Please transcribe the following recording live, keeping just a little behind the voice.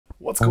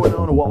What's going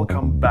on?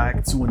 Welcome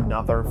back to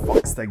another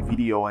Foxtecc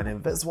video, and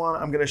in this one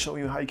I'm going to show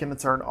you how you can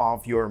turn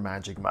off your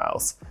magic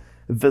mouse.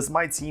 This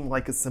might seem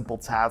like a simple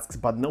task,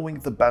 but knowing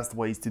the best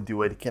ways to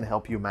do it can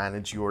help you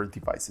manage your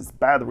device's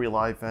battery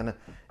life and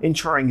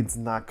ensuring it's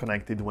not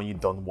connected when you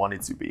don't want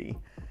it to be.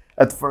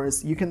 At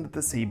first, you can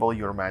disable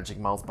your magic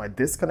mouse by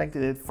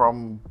disconnecting it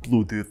from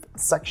Bluetooth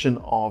section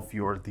of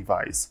your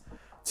device.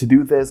 To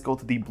do this, go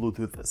to the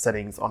Bluetooth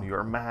settings on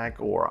your Mac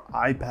or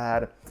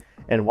iPad,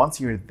 and once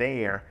you're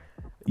there,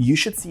 you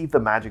should see the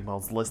magic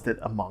mouse listed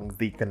among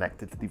the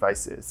connected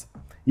devices.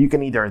 You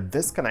can either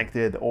disconnect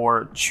it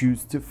or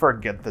choose to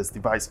forget this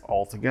device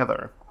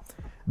altogether.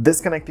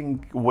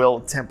 Disconnecting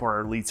will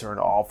temporarily turn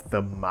off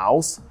the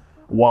mouse,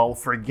 while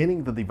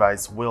forgetting the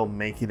device will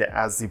make it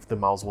as if the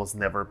mouse was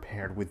never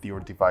paired with your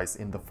device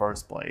in the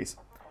first place.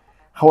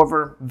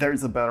 However, there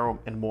is a better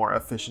and more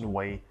efficient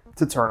way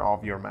to turn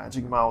off your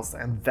magic mouse,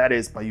 and that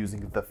is by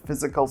using the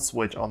physical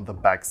switch on the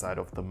back side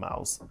of the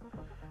mouse.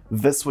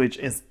 This switch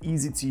is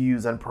easy to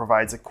use and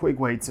provides a quick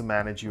way to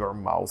manage your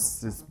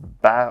mouse's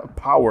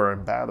power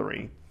and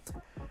battery.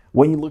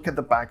 When you look at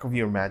the back of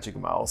your magic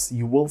mouse,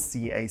 you will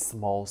see a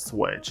small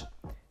switch.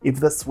 If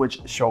the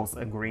switch shows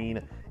a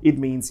green, it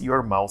means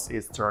your mouse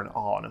is turned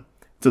on.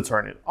 To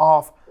turn it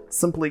off,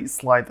 simply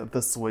slide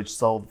the switch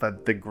so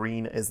that the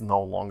green is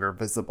no longer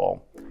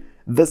visible.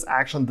 This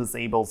action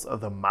disables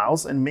the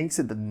mouse and makes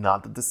it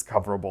not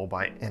discoverable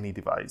by any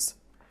device.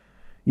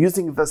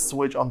 Using the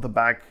switch on the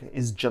back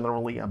is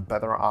generally a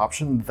better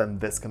option than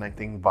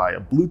disconnecting via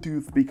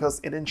Bluetooth because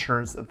it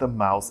ensures that the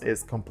mouse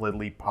is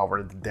completely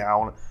powered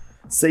down,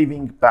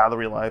 saving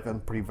battery life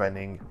and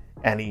preventing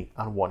any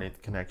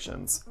unwanted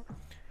connections.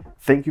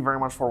 Thank you very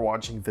much for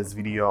watching this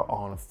video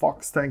on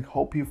Foxtecc.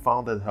 Hope you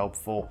found it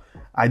helpful.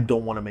 I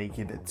don't want to make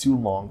it too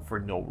long for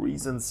no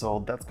reason,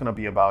 so that's gonna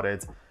be about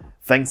it.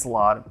 Thanks a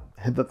lot.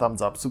 Hit the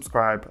thumbs up,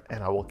 subscribe,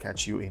 and I will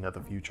catch you in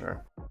the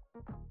future.